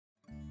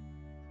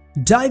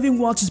Diving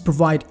watches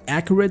provide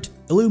accurate,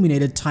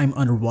 illuminated time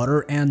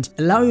underwater and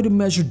allow you to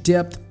measure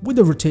depth with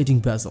a rotating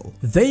bezel.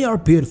 They are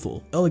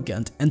beautiful,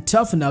 elegant, and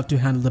tough enough to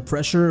handle the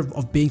pressure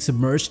of being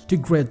submerged to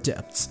great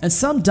depths. And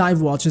some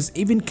dive watches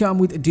even come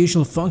with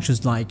additional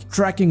functions like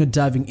tracking a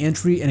diving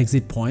entry and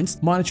exit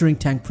points, monitoring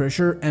tank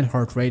pressure and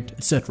heart rate,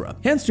 etc.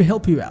 Hence, to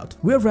help you out,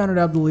 we have rounded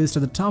up the list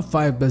of the top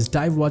 5 best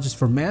dive watches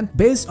for men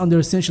based on their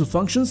essential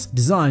functions,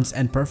 designs,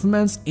 and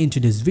performance into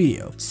this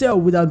video. So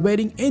without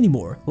waiting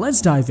anymore,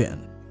 let's dive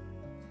in.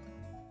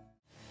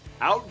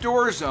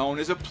 Outdoor Zone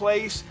is a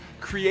place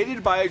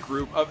created by a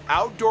group of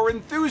outdoor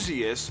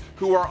enthusiasts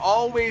who are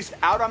always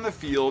out on the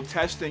field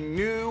testing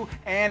new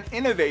and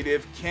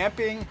innovative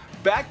camping,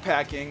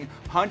 backpacking,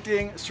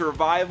 hunting,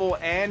 survival,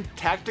 and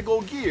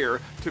tactical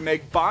gear to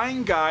make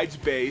buying guides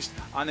based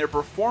on their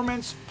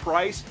performance,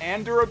 price,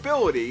 and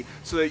durability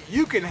so that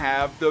you can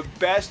have the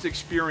best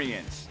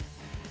experience.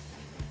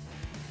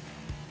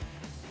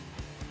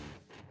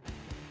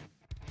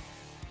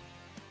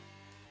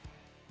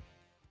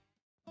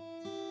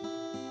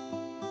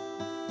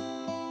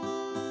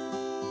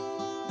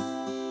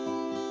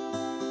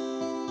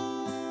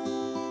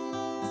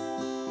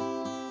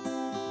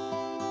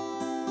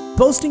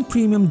 Boasting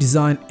premium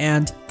design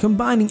and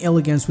combining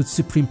elegance with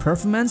supreme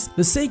performance,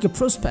 the Seiko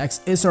Prospex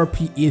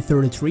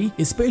SRP-E33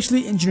 is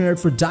specially engineered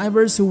for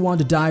divers who want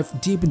to dive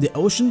deep in the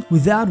ocean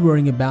without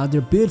worrying about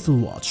their beautiful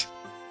watch.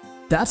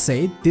 That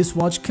said, this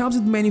watch comes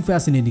with many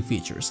fascinating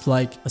features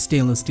like a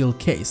stainless steel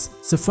case,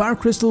 sapphire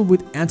crystal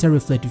with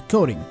anti-reflective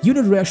coating,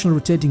 unidirectional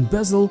rotating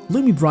bezel,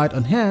 lumi-bright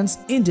on hands,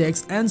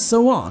 index, and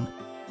so on.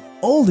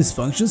 All these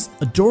functions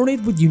adorn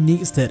it with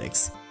unique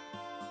aesthetics.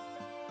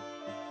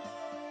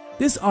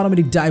 This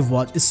automatic dive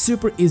watch is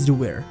super easy to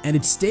wear and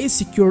it stays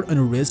secure on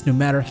your wrist no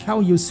matter how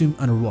you swim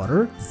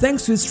underwater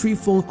thanks to its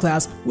 3-fold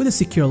clasp with a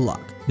secure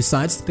lock.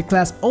 Besides, the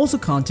clasp also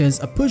contains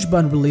a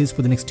push-button release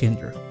with an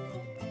extender.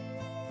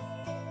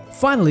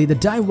 Finally, the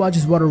dive watch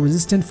is water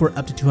resistant for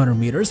up to 200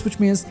 meters, which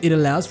means it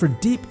allows for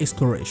deep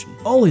exploration.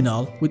 All in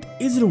all, with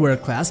easy to wear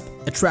clasp,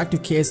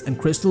 attractive case and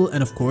crystal,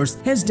 and of course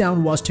heads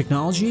down watch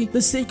technology, the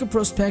Seiko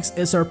Prospex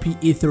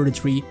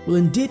SRP-E33 will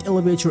indeed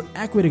elevate your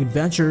aquatic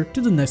adventure to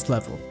the next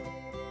level.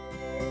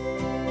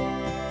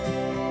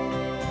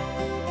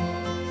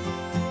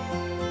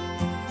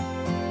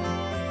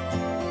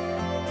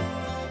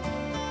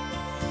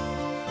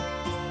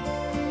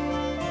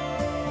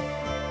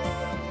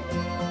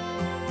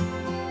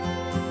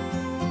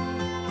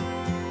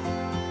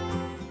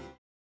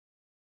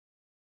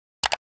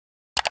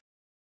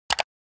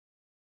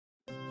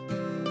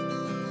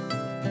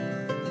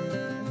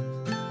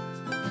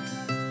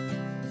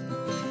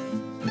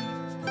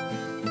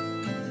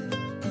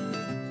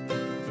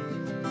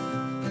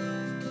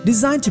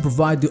 Designed to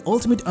provide the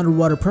ultimate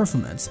underwater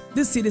performance,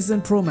 this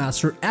Citizen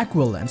Promaster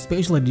AQUALAND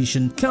Special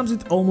Edition comes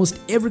with almost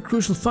every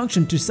crucial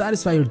function to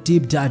satisfy your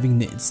deep diving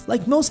needs.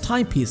 Like most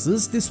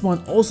timepieces, this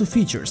one also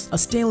features a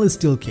stainless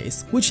steel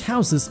case, which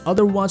houses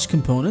other watch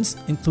components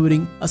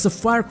including a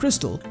sapphire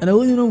crystal, an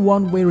aluminum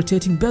one-way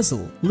rotating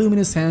bezel,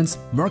 luminous hands,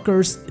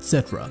 markers,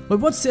 etc.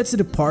 But what sets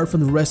it apart from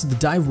the rest of the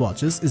dive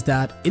watches is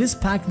that it is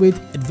packed with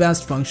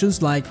advanced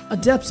functions like a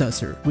depth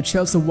sensor, which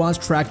helps the watch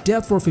track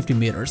depth for 50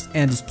 meters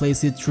and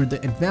displays it through the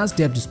advanced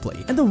depth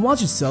display, and the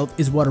watch itself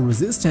is water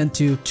resistant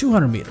to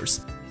 200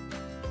 meters.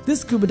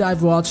 This scuba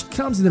dive watch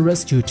comes in the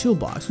rescue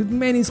toolbox with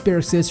many spare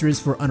accessories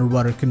for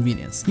underwater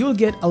convenience. You will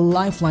get a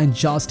Lifeline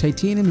Jaws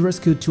titanium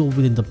rescue tool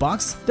within the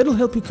box that will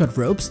help you cut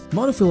ropes,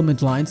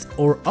 monofilament lines,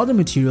 or other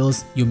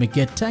materials you may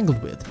get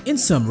tangled with. In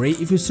summary,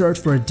 if you search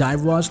for a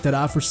dive watch that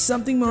offers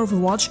something more of a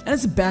watch and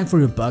it's a bang for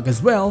your buck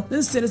as well,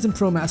 then Citizen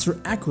Promaster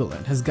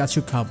AQUALAND has got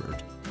you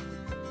covered.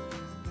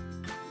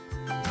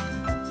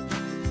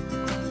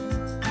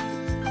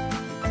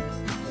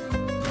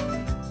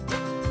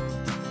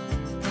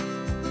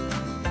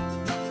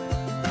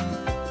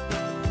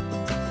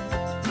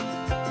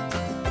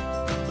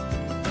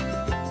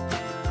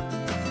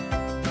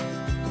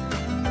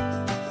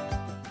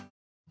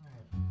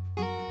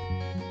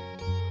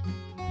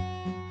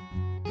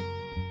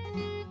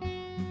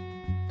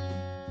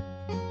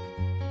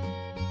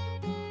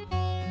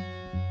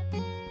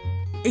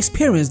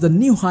 Experience the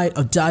new height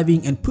of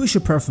diving and push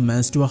your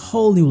performance to a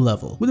whole new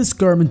level with this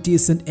Garmin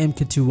Descent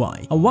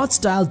MK2i, a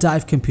watch-style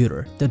dive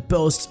computer that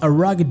boasts a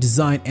rugged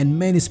design and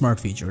many smart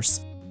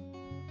features.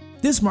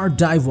 This smart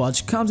dive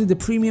watch comes with a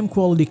premium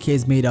quality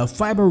case made of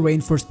fiber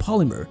reinforced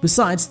polymer.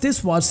 Besides,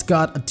 this watch's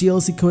got a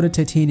DLC coated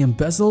titanium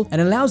bezel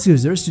and allows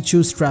users to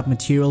choose strap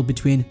material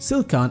between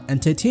silicone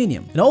and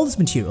titanium, and all these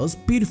materials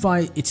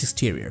beautify its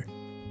exterior.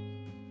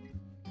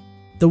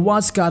 The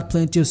watch got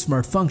plenty of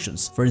smart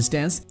functions. For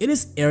instance, it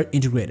is air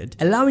integrated,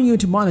 allowing you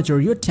to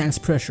monitor your tank's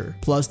pressure.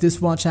 Plus,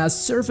 this watch has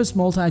surface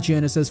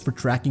multi-GNSS for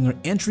tracking your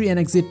entry and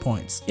exit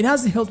points. It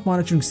has a health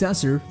monitoring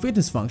sensor,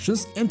 fitness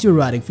functions, MTO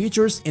riding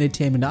features,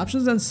 entertainment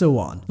options, and so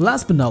on.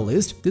 Last but not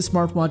least, this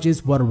smartwatch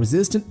is water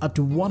resistant up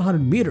to 100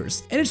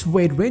 meters, and its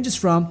weight ranges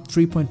from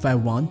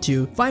 3.51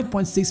 to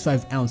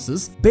 5.65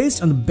 ounces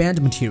based on the band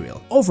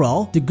material.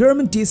 Overall, the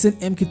Garmin Decent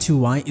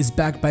MK2i is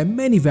backed by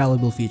many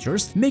valuable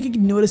features, making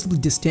it noticeably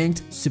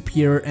distinct,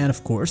 superior, and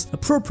of course,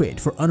 appropriate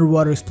for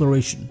underwater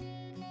exploration.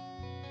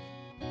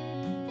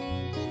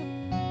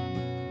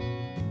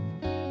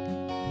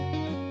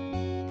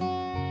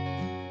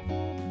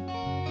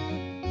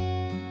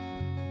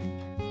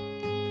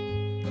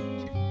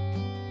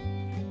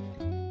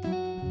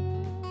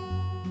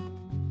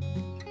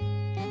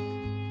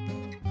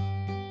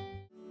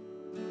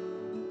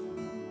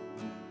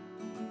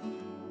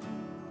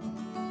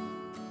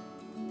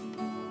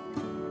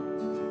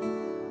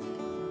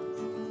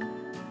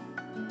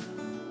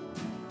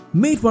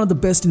 Made one of the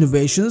best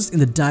innovations in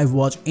the dive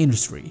watch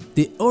industry,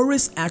 the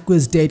ORIS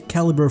AQUIS Date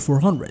Calibre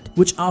 400,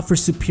 which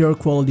offers superior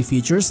quality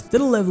features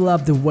that'll level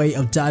up the way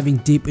of diving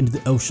deep into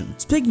the ocean.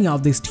 Speaking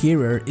of the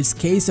exterior, its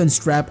case and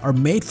strap are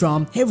made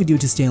from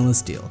heavy-duty stainless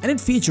steel, and it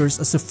features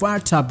a sapphire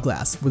top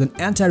glass with an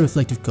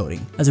anti-reflective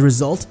coating. As a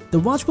result, the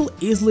watch will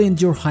easily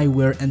endure high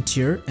wear and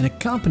tear and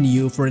accompany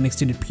you for an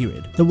extended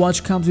period. The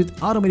watch comes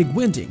with automatic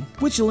winding,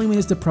 which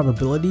eliminates the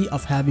probability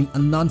of having a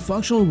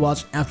non-functional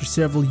watch after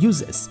several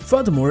uses.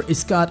 Furthermore,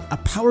 it's got a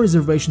power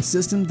reservation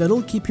system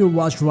that'll keep your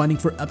watch running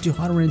for up to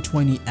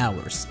 120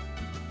 hours.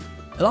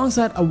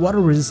 Alongside a water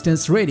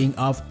resistance rating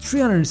of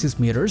 306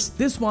 meters,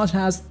 this watch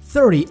has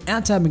 30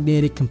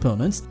 anti-magnetic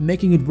components,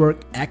 making it work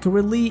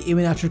accurately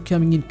even after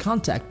coming in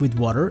contact with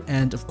water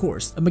and, of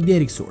course, a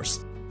magnetic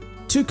source.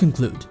 To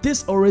conclude,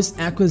 this ORIS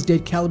AQUIS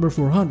Date Calibre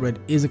 400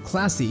 is a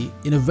classy,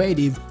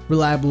 innovative,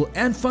 reliable,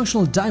 and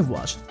functional dive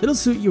watch that'll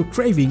suit your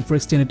craving for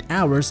extended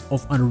hours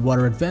of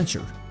underwater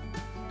adventure.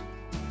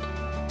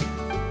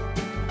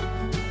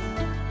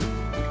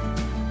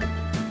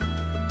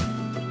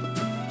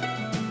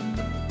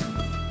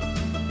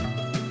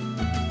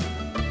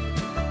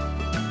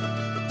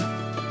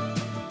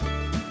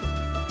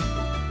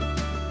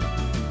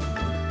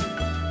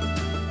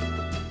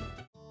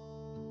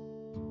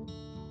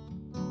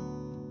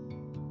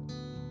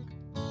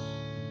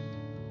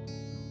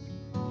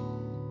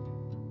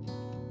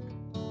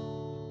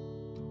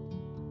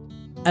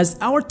 As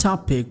our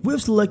top pick,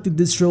 we've selected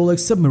this Rolex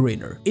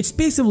SUBMARINER. It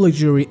speaks of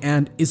luxury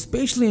and is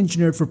specially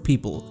engineered for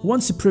people who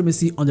want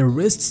supremacy on their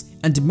wrists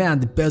and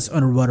demand the best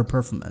underwater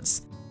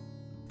performance.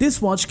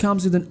 This watch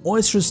comes with an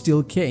oyster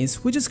steel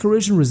case which is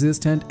corrosion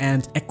resistant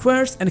and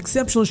acquires an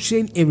exceptional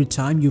shine every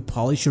time you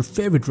polish your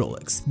favorite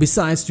Rolex.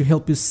 Besides, to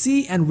help you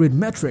see and read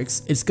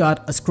metrics, it's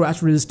got a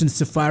scratch resistant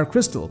sapphire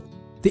crystal.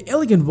 The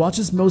elegant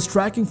watch's most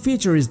striking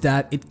feature is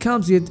that it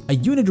comes with a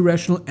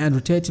unidirectional and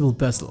rotatable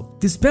bezel.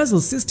 This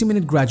bezel's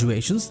 60-minute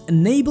graduations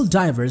enable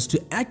divers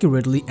to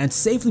accurately and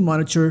safely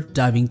monitor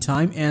diving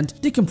time and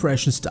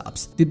decompression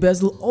stops. The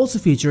bezel also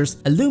features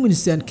a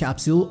luminescent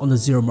capsule on the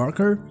zero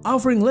marker,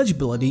 offering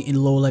legibility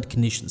in low light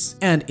conditions,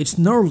 and its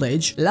knurled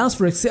edge allows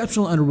for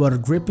exceptional underwater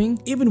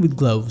gripping even with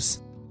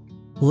gloves.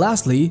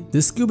 Lastly,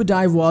 the scuba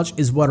dive watch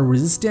is water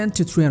resistant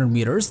to 300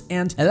 meters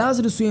and allows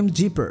you to swim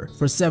deeper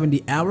for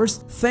 70 hours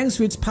thanks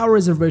to its power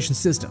reservation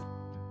system.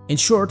 In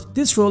short,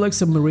 this Rolex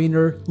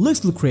SUBMARINER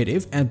looks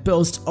lucrative and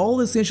boasts all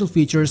the essential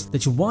features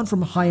that you want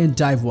from a high-end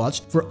dive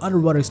watch for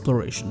underwater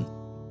exploration.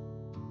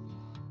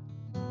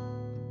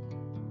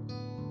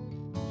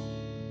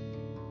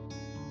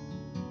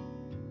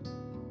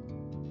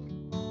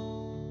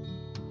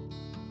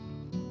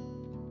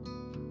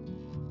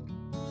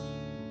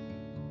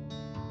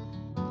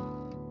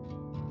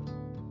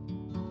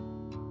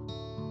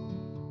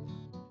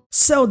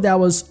 So that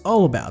was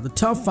all about the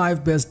top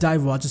 5 best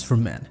dive watches for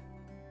men.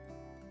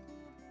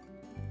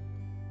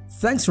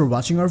 Thanks for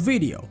watching our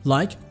video.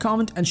 Like,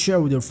 comment and share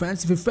with your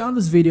friends if you found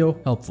this video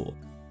helpful.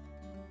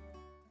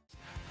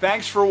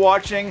 Thanks for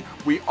watching.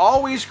 We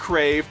always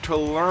crave to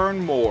learn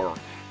more.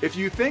 If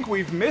you think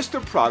we've missed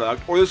a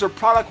product or there's a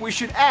product we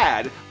should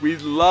add,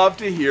 we'd love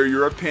to hear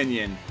your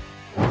opinion.